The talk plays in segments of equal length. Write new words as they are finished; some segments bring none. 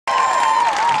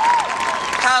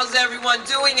How's everyone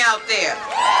doing out there?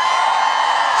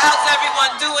 How's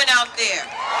everyone doing out there?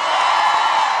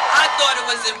 I thought it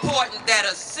was important that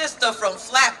a sister from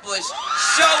Flatbush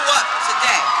show up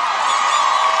today.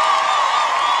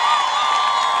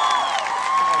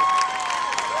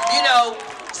 You know,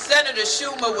 Senator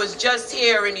Schumer was just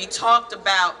here and he talked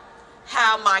about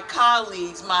how my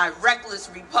colleagues, my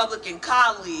reckless Republican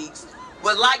colleagues,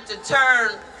 would like to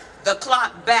turn the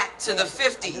clock back to the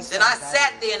 50s. And I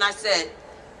sat there and I said,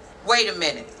 wait a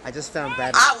minute. I just found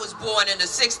bad. I was born in the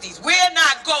 60s. We're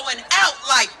not going out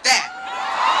like that.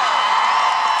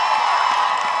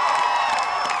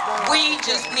 We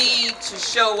just need to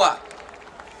show up.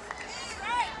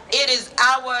 It is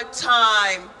our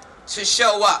time to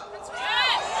show up.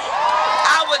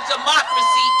 Our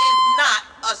democracy is not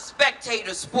a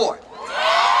spectator sport.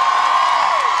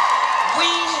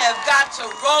 We have got to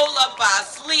roll up our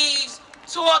sleeves,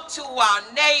 talk to our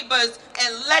neighbors,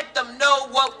 and let them know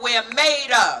what we're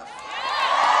made of.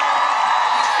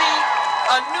 You see,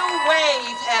 a new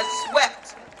wave has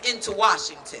swept into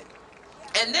Washington.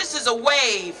 And this is a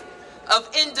wave of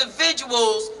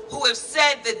individuals who have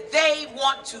said that they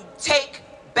want to take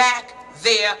back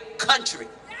their country.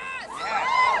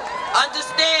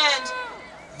 Understand,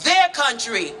 their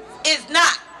country is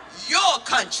not your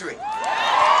country.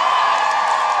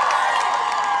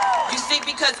 You see,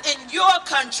 because in your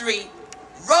country,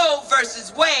 Roe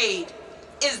versus Wade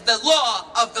is the law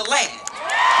of the land.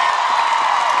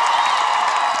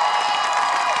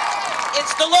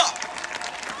 It's the law.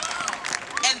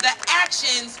 And the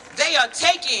actions they are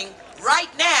taking right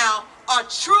now are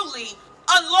truly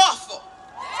unlawful.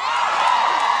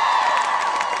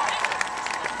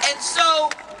 And so,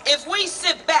 if we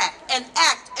sit back and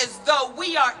act as though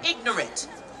we are ignorant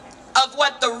of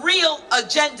what the real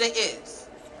agenda is,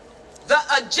 the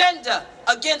agenda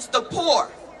against the poor,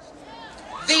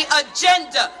 the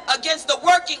agenda against the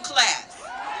working class,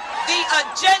 the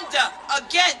agenda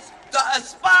against the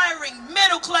aspiring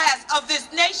middle class of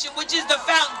this nation, which is the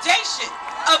foundation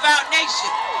of our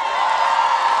nation,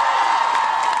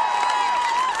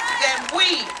 then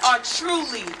we are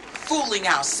truly fooling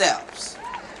ourselves.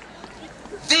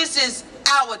 This is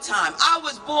our time. I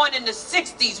was born in the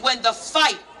 60s when the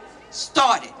fight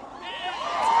started.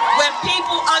 When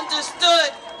people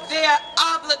understood their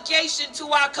obligation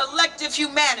to our collective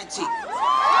humanity.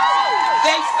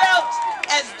 They felt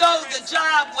as though the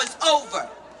job was over.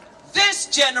 This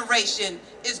generation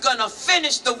is going to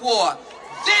finish the war.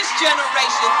 This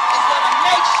generation is going to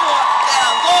make sure that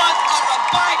our laws are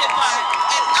abided by.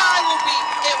 And I will be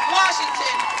in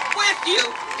Washington with you.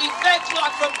 Yvette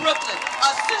Clarke from Brooklyn.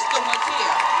 A sister was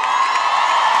here.